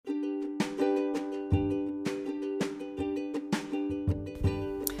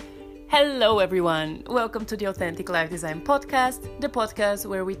Hello everyone, welcome to the Authentic Life Design Podcast, the podcast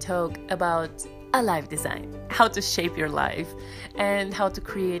where we talk about a life design, how to shape your life and how to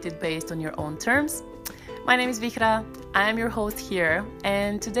create it based on your own terms. My name is Vihra, I am your host here,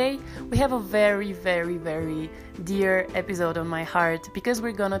 and today we have a very dear episode on my heart because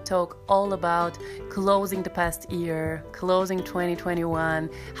we're gonna talk all about closing the past year, closing 2021,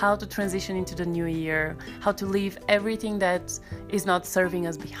 how to transition into the new year, how to leave everything that is not serving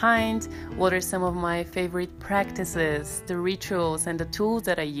us behind, what are some of my favorite practices, the rituals and the tools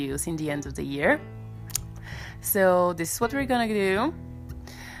that I use in the end of the year. So this is what we're gonna do.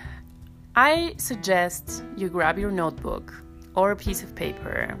 I suggest you grab your notebook or a piece of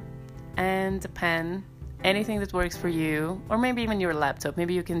paper and a pen, anything that works for you, or maybe even your laptop.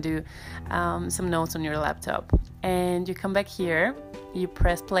 Maybe you can do some notes on your laptop. And you come back here, you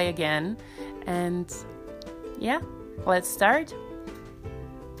press play again, and yeah, let's start.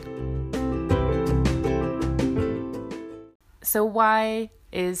 So why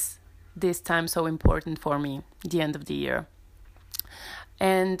is this time so important for me, the end of the year?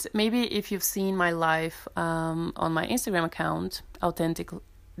 And maybe if you've seen my life on my Instagram account,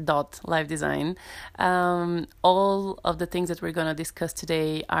 authentic.lifedesign, all of the things that we're going to discuss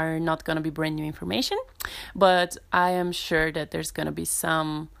today are not going to be brand new information, but I am sure that there's going to be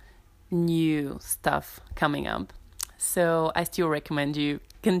some new stuff coming up. So I still recommend you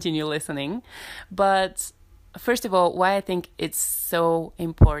continue listening. But first of all, why I think it's so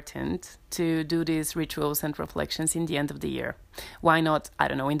important to do these rituals and reflections in the end of the year. Why not,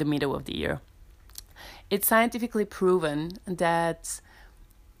 in the middle of the year? It's scientifically proven that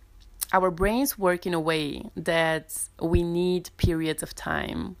our brains work in a way that we need periods of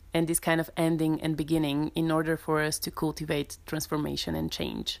time and this kind of ending and beginning in order for us to cultivate transformation and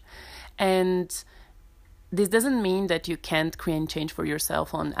change. And this doesn't mean that you can't create change for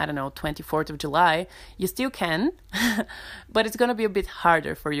yourself on, 24th of July. You still can, but it's going to be a bit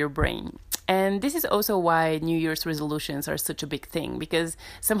harder for your brain. And this is also why New Year's resolutions are such a big thing, because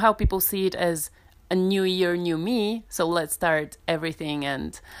somehow people see it as a new year, new me. So let's start everything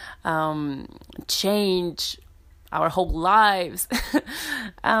and change our whole lives.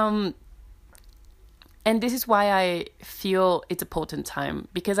 And this is why I feel it's a potent time,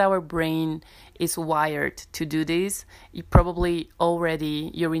 because our brain is wired to do this.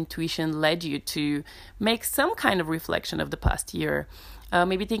 Your intuition led you to make some kind of reflection of the past year.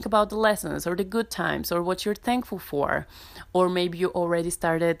 Maybe think about the lessons or the good times or what you're thankful for. Or maybe you already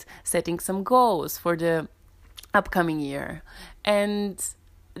started setting some goals for the upcoming year. And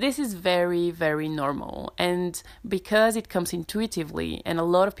this is very normal, and because it comes intuitively and a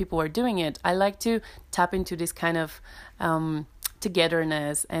lot of people are doing it, I like to tap into this kind of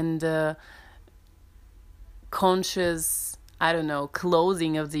togetherness and conscious,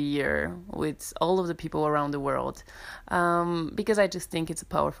 closing of the year with all of the people around the world, because I just think it's a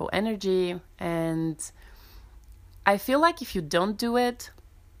powerful energy. And I feel like if you don't do it,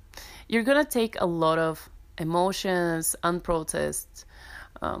 you're gonna take a lot of emotions, unprocessed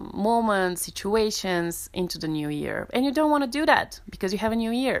moments, situations into the new year. And you don't want to do that because you have a new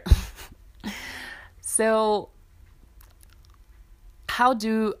year. So how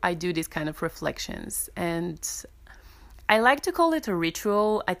do I do these kind of reflections? And I like to call it a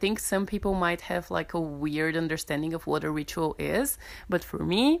ritual. I think some people might have like a weird understanding of what a ritual is. But for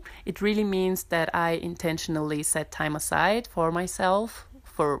me, it really means that I intentionally set time aside for myself,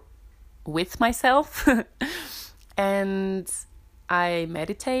 with myself. And I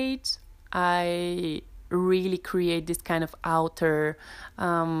meditate. I really create this kind of outer,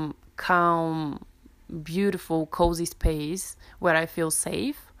 calm, beautiful, cozy space where I feel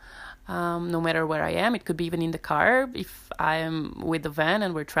safe, no matter where I am. It could be even in the car if I am with the van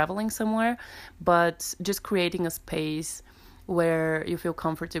and we're traveling somewhere, but just creating a space where you feel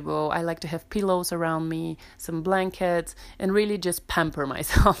comfortable. I like to have pillows around me, some blankets, and really just pamper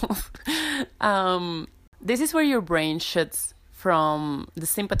myself. This is where your brain shuts from the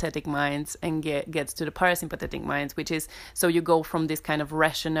sympathetic minds and gets to the parasympathetic minds, which is, so you go from this kind of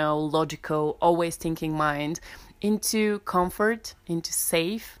rational, logical, always thinking mind into comfort, into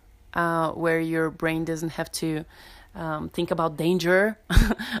safe, where your brain doesn't have to think about danger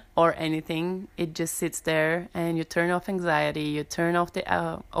or anything. It just sits there and you turn off anxiety, you turn off the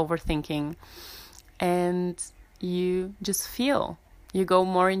overthinking, and you just feel. You go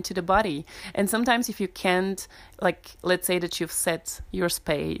more into the body. And sometimes if you can't, like, let's say that you've set your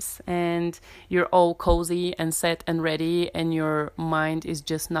space and you're all cozy and set and ready and your mind is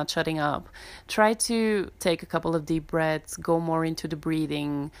just not shutting up, try to take a couple of deep breaths, go more into the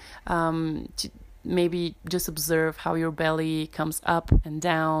breathing, maybe just observe how your belly comes up and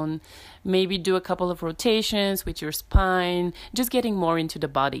down. Maybe do a couple of rotations with your spine, just getting more into the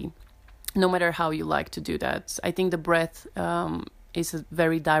body, no matter how you like to do that. I think the breath is a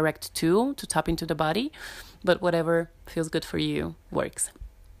very direct tool to tap into the body, but whatever feels good for you works.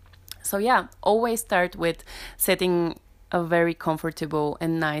 So yeah, always start with setting a very comfortable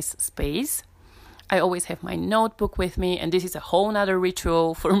and nice space. I always have my notebook with me, and this is a whole nother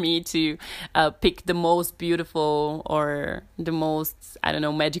ritual for me to pick the most beautiful or the most, I don't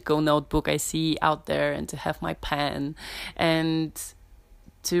know, magical notebook I see out there, and to have my pen and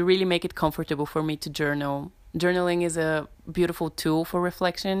to really make it comfortable for me to journal. Journaling is a beautiful tool for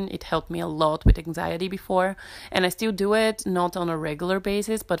reflection. It helped me a lot with anxiety before, and I still do it, not on a regular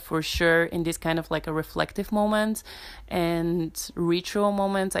basis, but for sure in this kind of like a reflective moment and ritual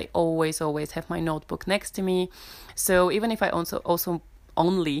moments, I always have my notebook next to me. So even if I also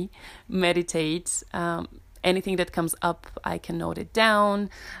only meditate, anything that comes up, I can note it down.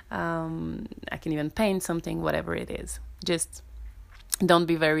 I can even paint something, whatever it is. Just don't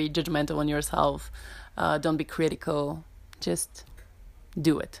be very judgmental on yourself. Don't be critical. Just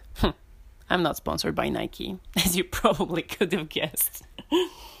do it. I'm not sponsored by Nike, as you probably could have guessed.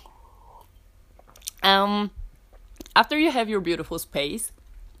 After you have your beautiful space,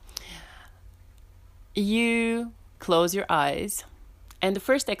 you close your eyes, and the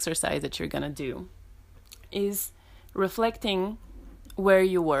first exercise that you're gonna do is reflecting where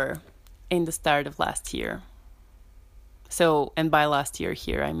you were in the start of last year. So, and by last year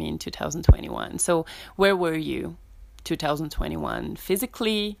here, I mean 2021. So where were you 2021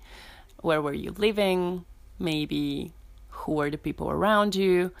 physically? Where were you living? Maybe who were the people around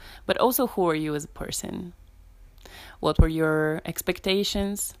you? But also who are you as a person? What were your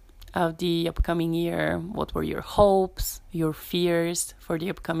expectations of the upcoming year? What were your hopes, your fears for the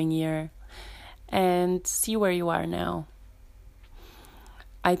upcoming year? And see where you are now.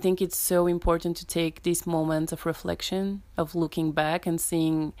 I think it's so important to take these moments of reflection, of looking back and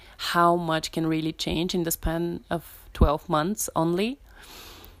seeing how much can really change in the span of 12 months only.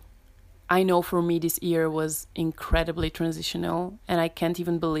 I know for me this year was incredibly transitional, and I can't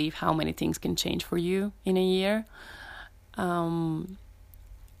even believe how many things can change for you in a year. And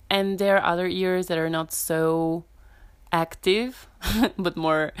there are other years that are not so active, but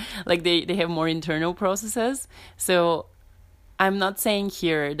more like they have more internal processes. So I'm not saying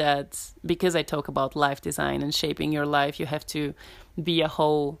here that because I talk about life design and shaping your life, you have to be a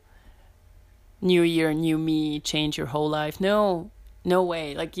whole new year, new me, change your whole life. No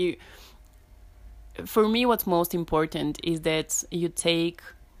way. For me, what's most important is that you take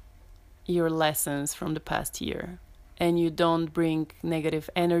your lessons from the past year and you don't bring negative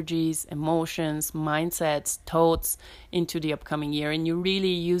energies, emotions, mindsets, thoughts into the upcoming year, and you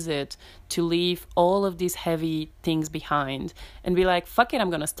really use it to leave all of these heavy things behind and be like, fuck it, I'm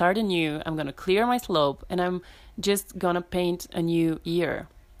gonna start anew, I'm gonna clear my slope, and I'm just gonna paint a new year.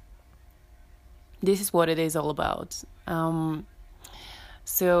 This is what it is all about.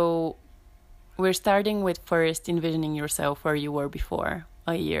 So we're starting with first envisioning yourself where you were before,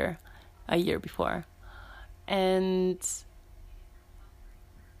 a year before. And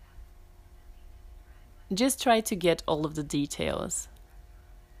just try to get all of the details.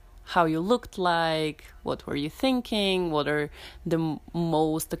 How you looked like, what were you thinking, what are the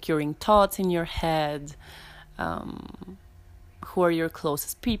most occurring thoughts in your head, who are your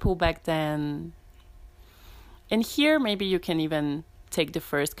closest people back then. And here maybe you can even take the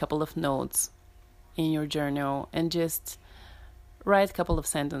first couple of notes in your journal and just write a couple of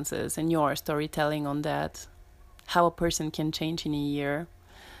sentences and your storytelling on that. How a person can change in a year,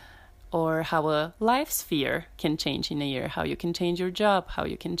 or how a life sphere can change in a year, how you can change your job, how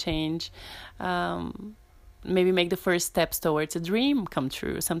you can change, maybe make the first steps towards a dream come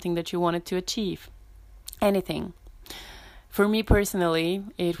true, something that you wanted to achieve, anything. For me personally,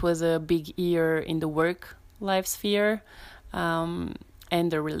 it was a big year in the work life sphere, and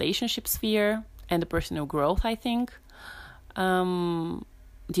the relationship sphere, and the personal growth, I think. The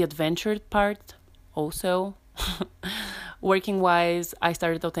adventure part also. Working wise, I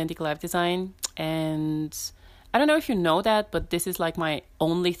started Authentic Life Design, and I don't know if you know that, but this is like my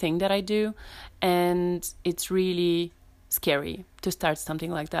only thing that I do, and it's really scary to start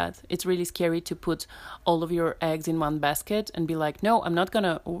something like that. It's really scary to put all of your eggs in one basket and be like, no, I'm not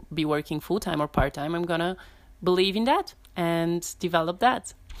gonna be working full-time or part-time. I'm gonna believe in that and develop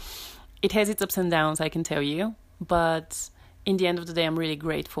that. It has its ups and downs, I can tell you, but in the end of the day, I'm really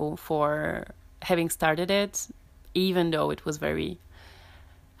grateful for having started it, even though it was very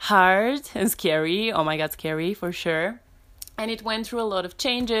hard and scary. Oh my God, scary for sure. And it went through a lot of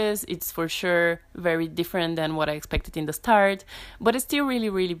changes. It's for sure very different than what I expected in the start, but it's still really,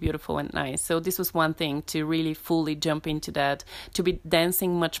 really beautiful and nice. So this was one thing, to really fully jump into that, to be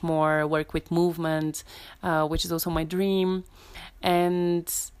dancing much more, work with movement, which is also my dream.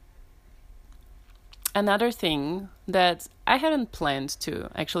 And another thing that I hadn't planned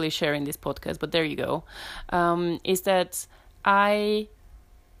to actually share in this podcast, but there you go, is that I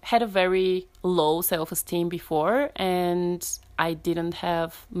had a very low self-esteem before, and I didn't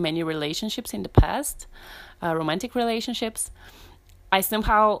have many relationships in the past, romantic relationships. I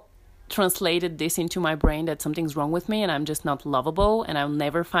somehow translated this into my brain that something's wrong with me and I'm just not lovable and I'll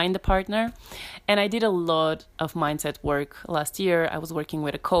never find a partner. And I did a lot of mindset work last year. I was working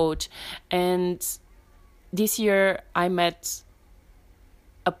with a coach, and this year I met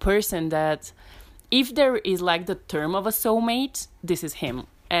a person that, if there is like the term of a soulmate, this is him.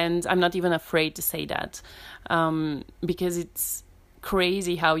 And I'm not even afraid to say that, because it's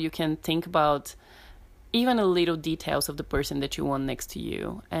crazy how you can think about even a little details of the person that you want next to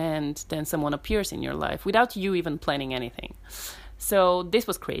you, and then someone appears in your life without you even planning anything. So this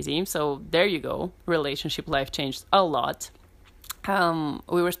was crazy. So there you go. Relationship life changed a lot.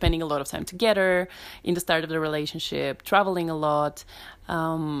 We were spending a lot of time together in the start of the relationship, traveling a lot.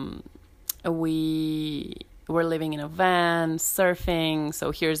 We were living in a van, surfing.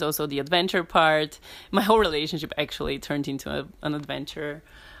 So here's also the adventure part. My whole relationship actually turned into an adventure.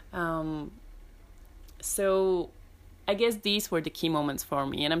 So I guess these were the key moments for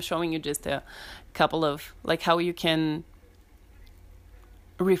me. And I'm showing you just a couple of like how you can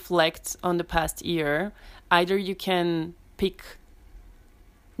reflect on the past year. Either you can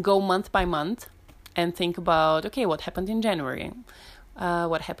go month by month and think about, okay, what happened in January?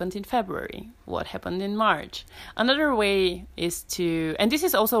 What happened in February? What happened in March? Another way is to, and this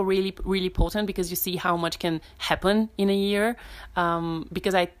is also really, really potent because you see how much can happen in a year.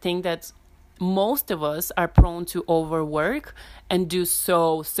 Because I think that most of us are prone to overwork and do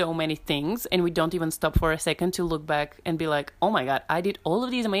so many things, and we don't even stop for a second to look back and be like, oh my God, I did all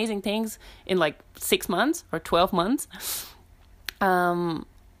of these amazing things in like 6 months or 12 months.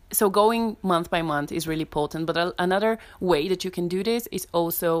 So going month by month is really potent. But another way that you can do this is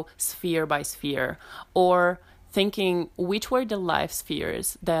also sphere by sphere, or thinking which were the life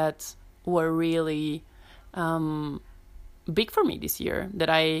spheres that were really big for me this year, that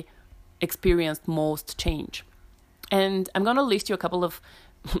I experienced most change. And I'm going to list you a couple of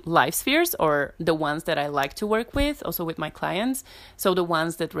life spheres, or the ones that I like to work with, also with my clients. So the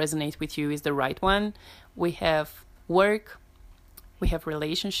ones that resonate with you is the right one. We have work, we have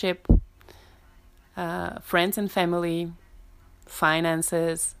relationship, friends and family,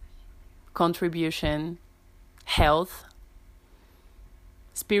 finances, contribution, health,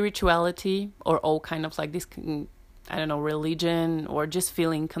 spirituality, or all kind of like this, I don't know, religion, or just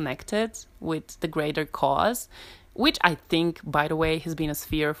feeling connected with the greater cause, which I think, by the way, has been a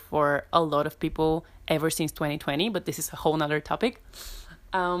sphere for a lot of people ever since 2020, but this is a whole nother topic.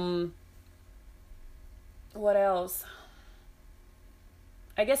 What else?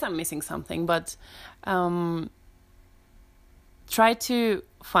 I guess I'm missing something, but try to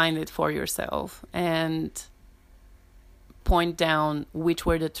find it for yourself and point down which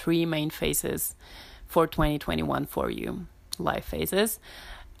were the 3 main phases for 2021 for you, life phases.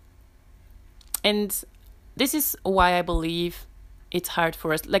 And this is why I believe it's hard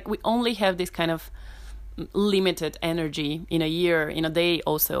for us. Like, we only have this kind of limited energy in a year, in a day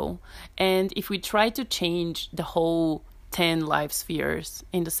also. And if we try to change the whole 10 life spheres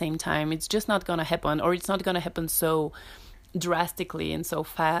in the same time, it's just not going to happen, or it's not going to happen so drastically and so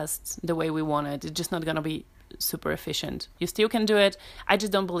fast the way we want it. It's just not going to be super efficient. You still can do it. I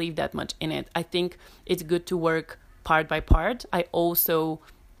just don't believe that much in it. I think it's good to work part by part. I also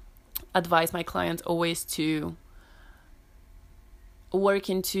advise my clients always to work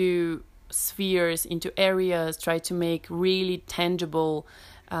into spheres, into areas, try to make really tangible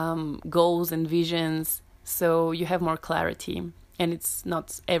goals and visions, so you have more clarity and it's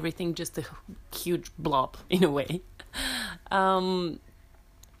not everything just a huge blob in a way.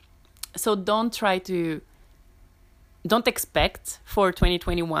 So don't expect for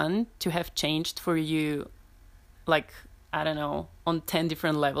 2021 to have changed for you, like, I don't know, on 10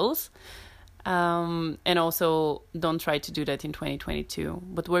 different levels. And also don't try to do that in 2022,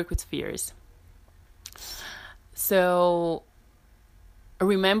 but work with spheres. So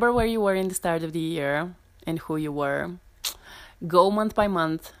remember where you were in the start of the year and who you were. Go month by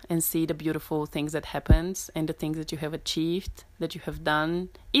month and see the beautiful things that happened and the things that you have achieved, that you have done,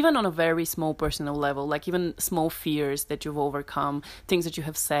 even on a very small personal level, like even small fears that you've overcome, things that you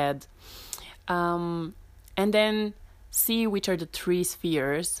have said. And then see which are the 3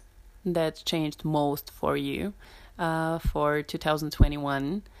 spheres that changed most for you for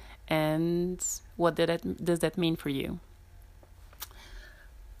 2021, and what does that mean for you.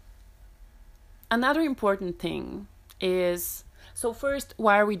 Another important thing is, so first,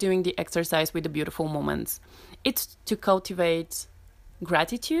 why are we doing the exercise with the beautiful moments? It's to cultivate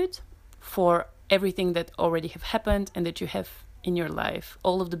gratitude for everything that already have happened and that you have in your life,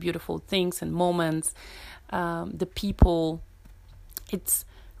 all of the beautiful things and moments, the people. It's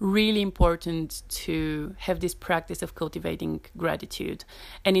really important to have this practice of cultivating gratitude.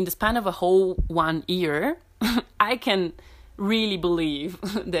 And in the span of a whole 1 year, I can really believe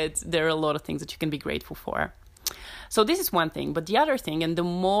that there are a lot of things that you can be grateful for. So this is one thing. But the other thing, and the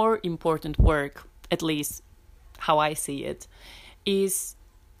more important work, at least how I see it, is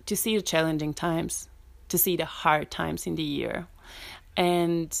to see the challenging times, to see the hard times in the year,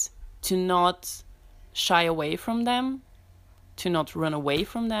 and to not shy away from them, to not run away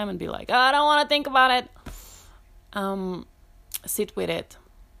from them and be like, oh, I don't want to think about it. Sit with it.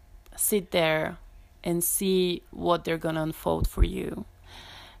 Sit there and see what they're going to unfold for you.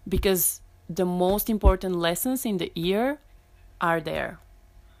 Because the most important lessons in the year are there.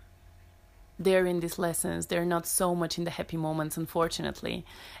 They're in these lessons. They're not so much in the happy moments, unfortunately.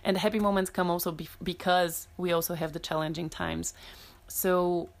 And the happy moments come also because we also have the challenging times.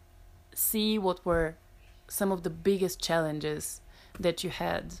 So see what were some of the biggest challenges that you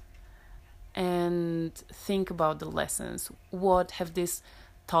had and think about the lessons. What have this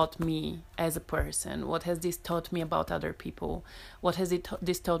taught me as a person? What has this taught me about other people? What has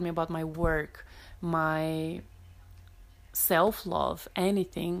this taught me about my work, my self-love,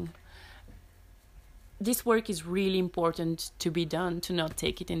 anything? This work is really important to be done, to not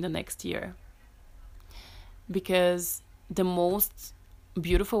take it in the next year. Because the most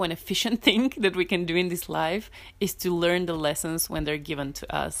beautiful and efficient thing that we can do in this life is to learn the lessons when they're given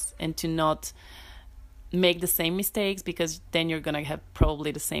to us and to not make the same mistakes, because then you're going to have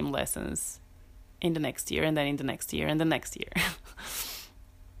probably the same lessons in the next year and then in the next year and the next year.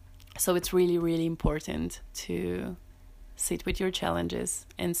 So it's really, really important to sit with your challenges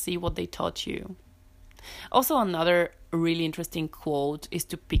and see what they taught you. Also, another really interesting quote is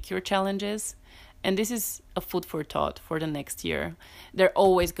to pick your challenges. And this is a food for thought for the next year. There are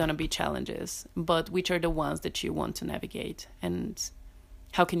always going to be challenges, but which are the ones that you want to navigate? And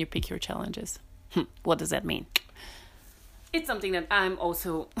how can you pick your challenges? What does that mean? It's something that I'm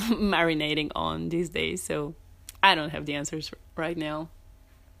also marinating on these days, so I don't have the answers right now.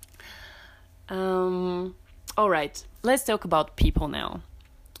 All right, let's talk about people now.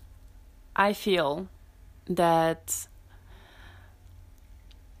 I feel that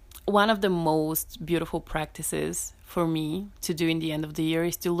one of the most beautiful practices for me to do in the end of the year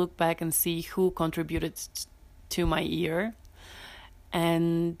is to look back and see who contributed to my year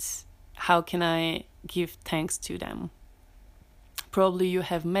and how can I give thanks to them. Probably you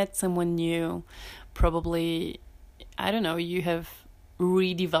have met someone new. Probably, I don't know, you have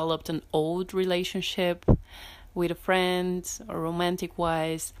redeveloped an old relationship with a friend or romantic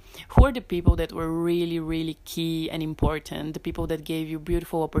wise. Who are the people that were really, really key and important? The people that gave you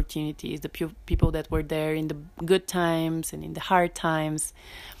beautiful opportunities, the people that were there in the good times and in the hard times.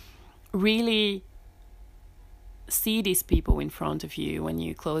 Really see these people in front of you when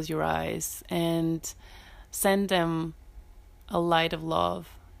you close your eyes and send them a light of love.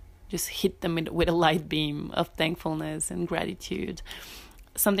 Just hit them with a light beam of thankfulness and gratitude.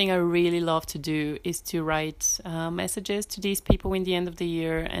 Something I really love to do is to write messages to these people in the end of the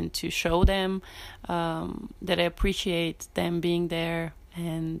year and to show them that I appreciate them being there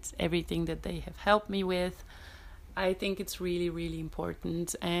and everything that they have helped me with. I think it's really, really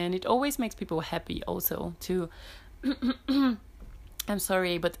important, and it always makes people happy also to I'm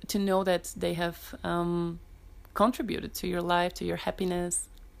sorry, but to know that they have contributed to your life, to your happiness.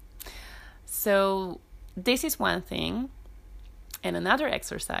 So this is one thing. And another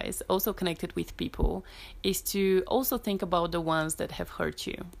exercise, also connected with people, is to also think about the ones that have hurt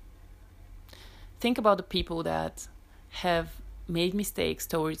you. Think about the people that have made mistakes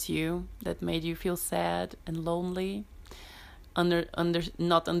towards you, that made you feel sad and lonely,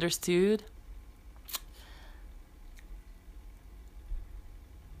 not understood.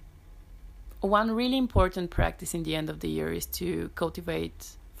 One really important practice in the end of the year is to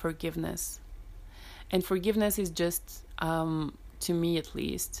cultivate forgiveness. And forgiveness is just, to me at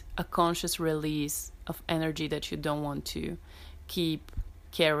least, a conscious release of energy that you don't want to keep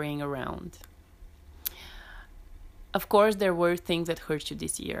carrying around. Of course, there were things that hurt you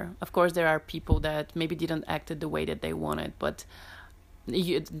this year. Of course, there are people that maybe didn't act the way that they wanted, but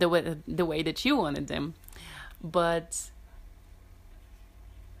the way that you wanted them. But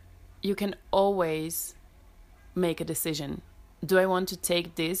you can always make a decision. Do I want to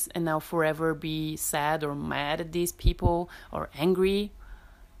take this and now forever be sad or mad at these people or angry?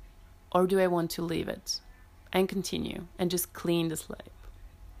 Or do I want to leave it and continue and just clean the slate?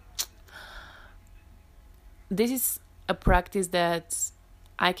 This is a practice that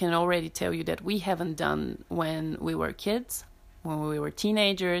I can already tell you that we haven't done when we were kids, when we were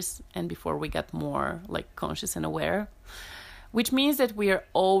teenagers, and before we got more like conscious and aware, which means that we are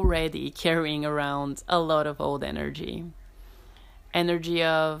already carrying around a lot of old energy. Energy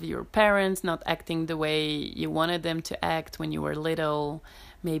of your parents not acting the way you wanted them to act when you were little,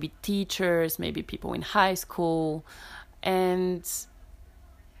 maybe teachers, maybe people in high school. And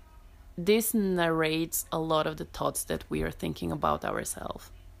this narrates a lot of the thoughts that we are thinking about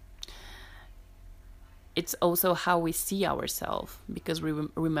ourselves. It's also how we see ourselves, because we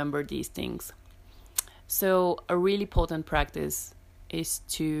remember these things. So a really potent practice is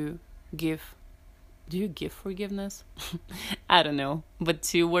to give. Do you give forgiveness? I don't know, but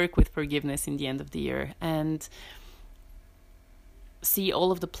to work with forgiveness in the end of the year and see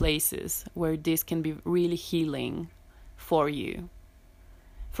all of the places where this can be really healing for you.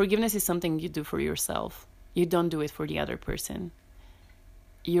 Forgiveness is something you do for yourself. You don't do it for the other person.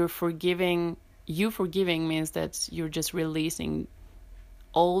 You forgiving means that you're just releasing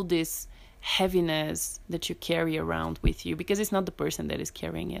all this heaviness that you carry around with you, because it's not the person that is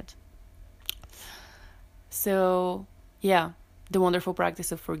carrying it. So, yeah, the wonderful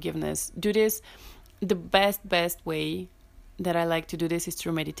practice of forgiveness. Do this. The best way that I like to do this is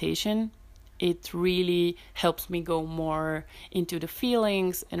through meditation. It really helps me go more into the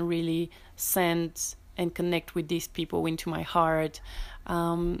feelings and really send and connect with these people into my heart,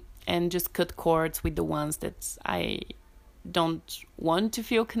 and just cut cords with the ones that I don't want to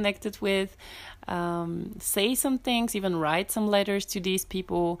feel connected with. Say some things, even write some letters to these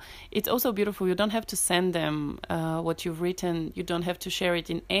people. It's also beautiful. You don't have to send them what you've written. You don't have to share it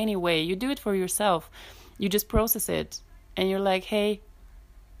in any way. You do it for yourself. You just process it. And you're like, hey,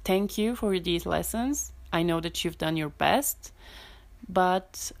 thank you for these lessons. I know that you've done your best,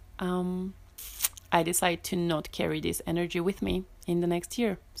 but I decide to not carry this energy with me in the next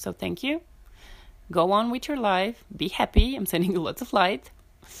year. So thank you. Go on with your life. Be happy. I'm sending you lots of light.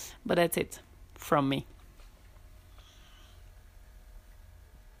 But that's it from me.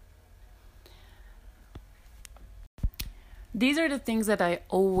 These are the things that I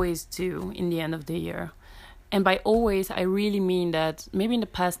always do in the end of the year. And by always, I really mean that maybe in the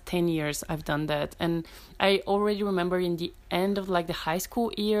past 10 years, I've done that. And I already remember in the end of like the high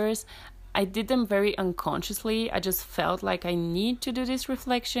school years, I did them very unconsciously. I just felt like I need to do this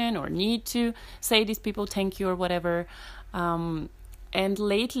reflection or need to say these people thank you or whatever. And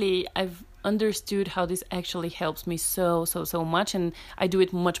lately, I've understood how this actually helps me so much, and I do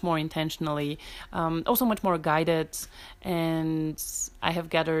it much more intentionally, also much more guided, and I have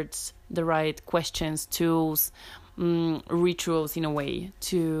gathered the right questions, tools, rituals in a way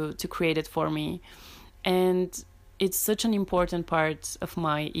to create it for me. And it's such an important part of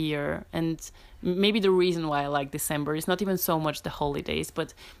my year, and maybe the reason why I like December is not even so much the holidays,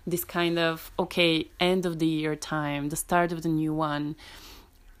 but this kind of, end of the year time, the start of the new one.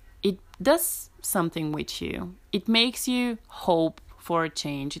 It does something with you. It makes you hope for a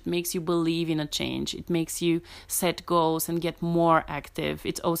change. It makes you believe in a change. It makes you set goals and get more active.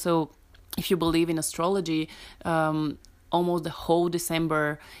 It's also, if you believe in astrology, almost the whole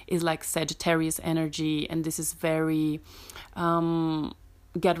December is like Sagittarius energy, and this is very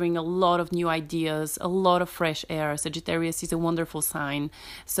gathering a lot of new ideas, a lot of fresh air. Sagittarius is a wonderful sign.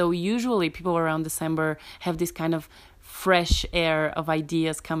 So usually people around December have this kind of fresh air of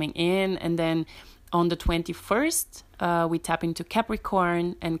ideas coming in, and then on the 21st we tap into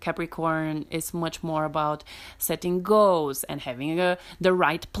Capricorn, and Capricorn is much more about setting goals and having the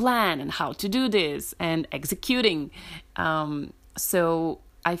right plan and how to do this and executing. So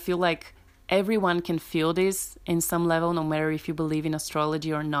I feel like everyone can feel this in some level, no matter if you believe in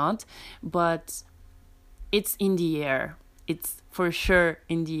astrology or not, but it's in the air. It's for sure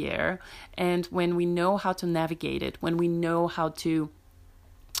in the air. And when we know how to navigate it, when we know how to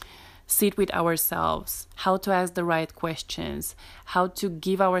sit with ourselves, how to ask the right questions, how to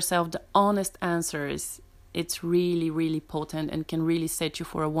give ourselves the honest answers, it's really, really potent and can really set you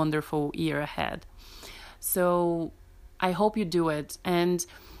for a wonderful year ahead. So I hope you do it. And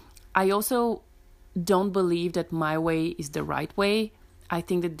I also don't believe that my way is the right way. I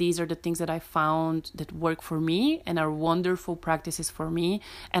think that these are the things that I found that work for me and are wonderful practices for me,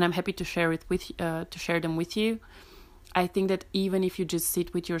 and I'm happy to share them with you. I think that even if you just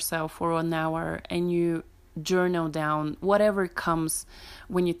sit with yourself for 1 hour and you journal down whatever comes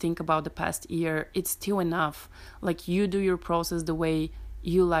when you think about the past year. It's still enough. Like, you do your process the way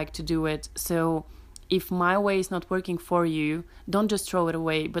you like to do it. So if my way is not working for you, don't just throw it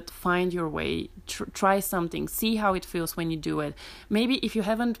away, but find your way. Try something. See how it feels when you do it. Maybe if you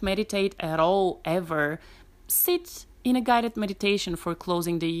haven't meditated at all ever, sit in a guided meditation for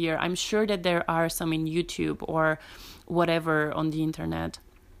closing the year. I'm sure that there are some in YouTube or whatever on the internet.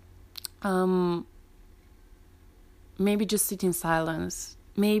 Maybe just sit in silence.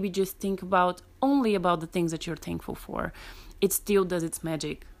 Maybe just think only about the things that you're thankful for. It still does its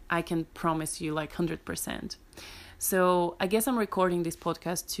magic. I can promise you, like 100%. So I guess I'm recording this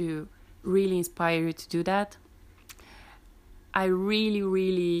podcast to really inspire you to do that. I really,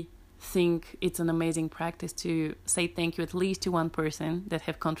 really think it's an amazing practice to say thank you at least to one person that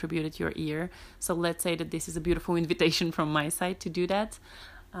have contributed your year. So let's say that this is a beautiful invitation from my side to do that.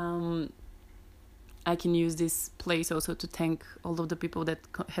 I can use this place also to thank all of the people that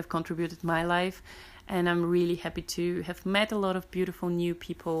have contributed my life. And I'm really happy to have met a lot of beautiful new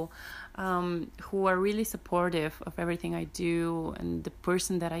people who are really supportive of everything I do and the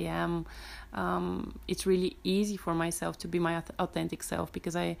person that I am. It's really easy for myself to be my authentic self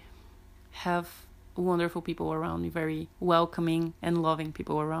because I have wonderful people around me, very welcoming and loving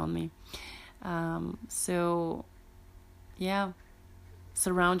people around me. So, yeah,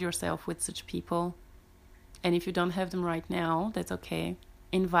 surround yourself with such people. And if you don't have them right now, that's okay.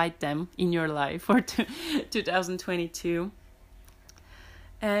 Invite them in your life for 2022.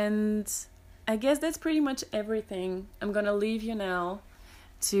 And I guess that's pretty much everything. I'm going to leave you now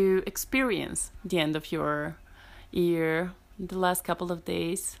to experience the end of your year, the last couple of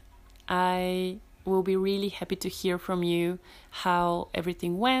days. I will be really happy to hear from you how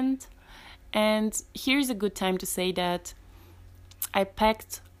everything went. And here's a good time to say that I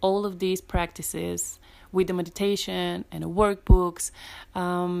packed all of these practices with the meditation and the workbooks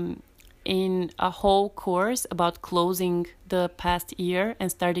in a whole course about closing the past year and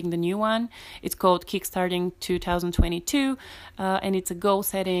starting the new one. It's called Kickstarting 2022, and it's a goal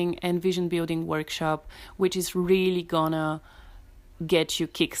setting and vision building workshop, which is really gonna get you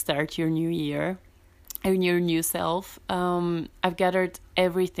kickstart your new year and your new self. I've gathered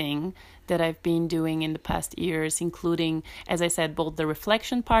everything that I've been doing in the past years, including, as I said, both the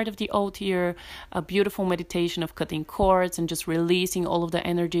reflection part of the old year, a beautiful meditation of cutting cords and just releasing all of the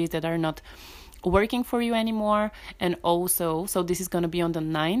energies that are not working for you anymore. And also, so this is going to be on the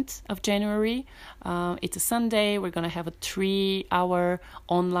 9th of January. It's a Sunday. We're going to have a 3-hour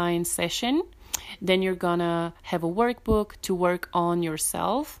online session. Then you're going to have a workbook to work on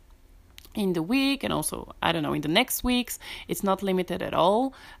yourself in the week and also, I don't know, in the next weeks. It's not limited at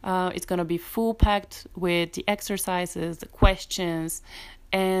all. It's going to be full packed with the exercises, the questions.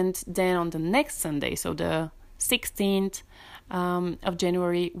 And then on the next Sunday, so the 16th of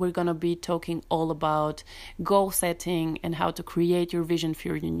January, we're going to be talking all about goal setting and how to create your vision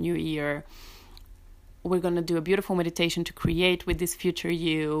for your new year. We're going to do a beautiful meditation to create with this future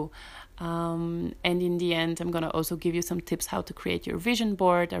you. And in the end, I'm going to also give you some tips how to create your vision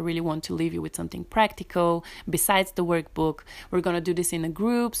board. I really want to leave you with something practical besides the workbook. We're going to do this in a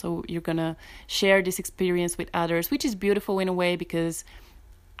group, so you're going to share this experience with others, which is beautiful in a way because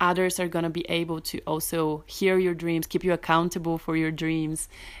others are going to be able to also hear your dreams, keep you accountable for your dreams.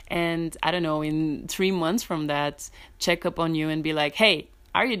 And I don't know, in 3 months from that, check up on you and be like, hey,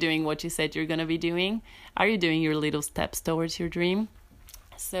 are you doing what you said you're going to be doing? Are you doing your little steps towards your dream?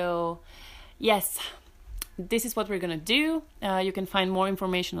 So, yes, this is what we're going to do. You can find more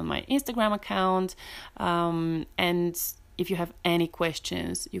information on my Instagram account. And if you have any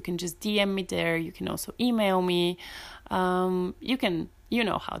questions, you can just DM me there. You can also email me. You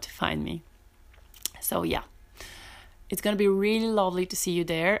know how to find me. So, yeah, it's going to be really lovely to see you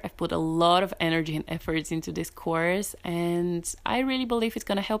there. I've put a lot of energy and efforts into this course, and I really believe it's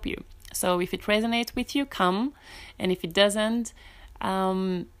going to help you. So if it resonates with you, come. And if it doesn't,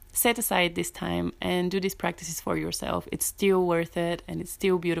 set aside this time and do these practices for yourself. It's still worth it and it's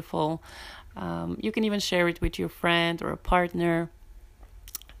still beautiful. You can even share it with your friend or a partner.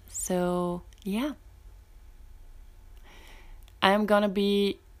 So, yeah. I'm gonna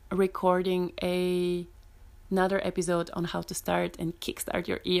be recording another episode on how to start and kickstart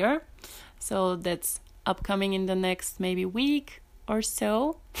your year. So that's upcoming in the next maybe week or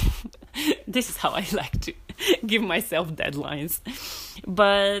so. This is how I like to give myself deadlines.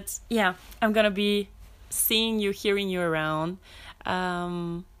 But yeah, I'm gonna be seeing you, hearing you around.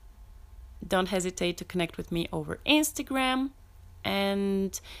 Don't hesitate to connect with me over Instagram.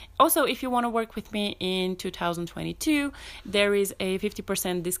 And also, if you want to work with me in 2022, there is a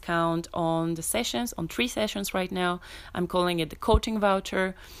 50% discount on the sessions, on 3 sessions right now. I'm calling it the coaching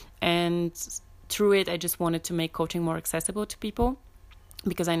voucher. And through it, I just wanted to make coaching more accessible to people,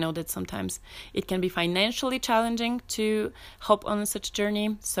 because I know that sometimes it can be financially challenging to hop on such a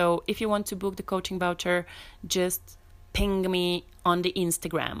journey. So if you want to book the coaching voucher, just ping me on the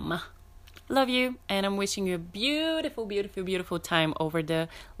Instagram. Love you, and I'm wishing you a beautiful, beautiful, beautiful time over the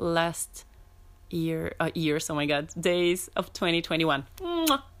last years, oh my God, days of 2021.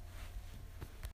 Mwah.